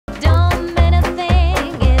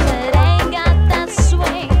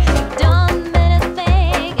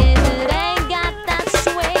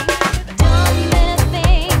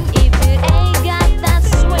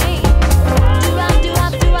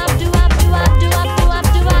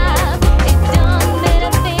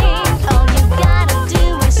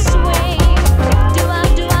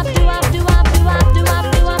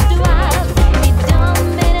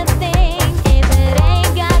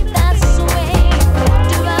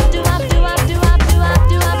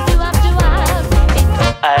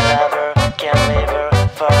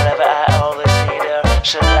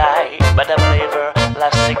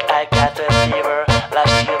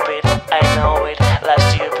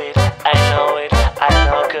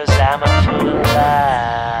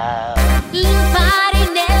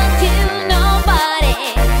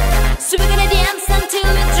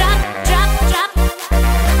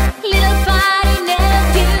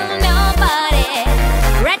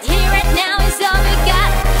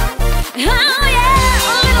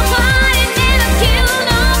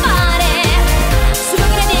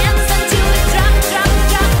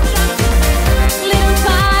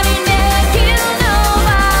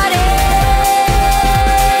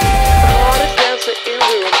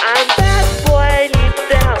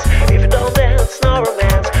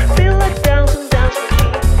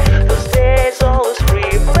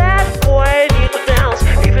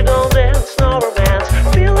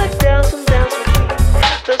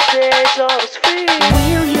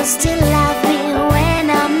Will you still love me when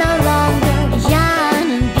I'm no longer young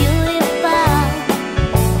and beautiful?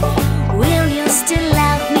 Will you still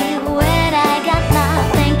love me when I got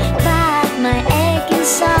nothing but my aching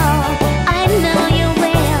soul? I know you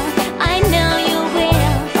will, I know you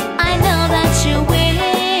will, I know that you will.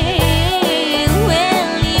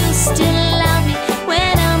 Will you still love me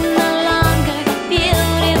when I'm no longer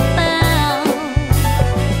beautiful?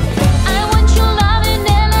 I want your loving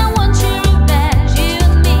and I want your revenge. You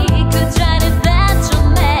and me could try to that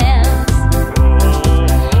romance.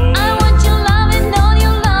 I want your loving, all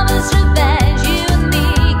your lovers' revenge. You and me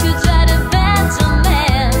could try to that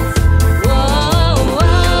romance. Whoa,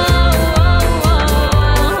 whoa, whoa,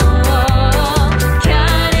 whoa.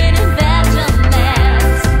 Caught in that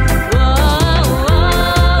romance. Whoa, whoa,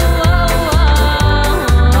 whoa,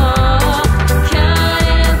 whoa. Caught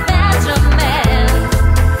in that romance.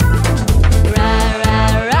 Ra ra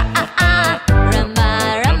ra rama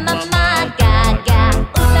rama ma ga ga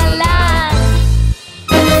ooh la la.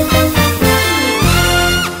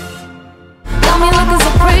 Got me looking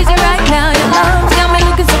so crazy right now. Your love got me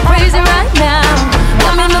looking so crazy right now.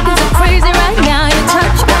 Got me looking so crazy right now. Your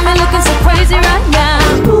touch got me looking so crazy right now.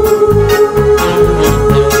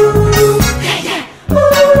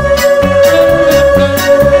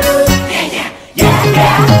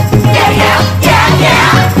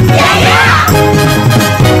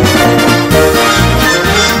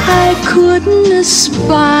 I couldn't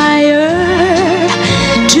aspire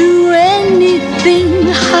to anything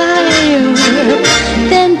higher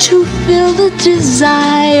than to feel the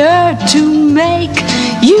desire to make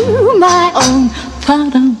you my own.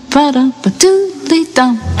 Pa-dum, pa-dum,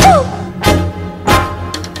 pa-doodly-dum.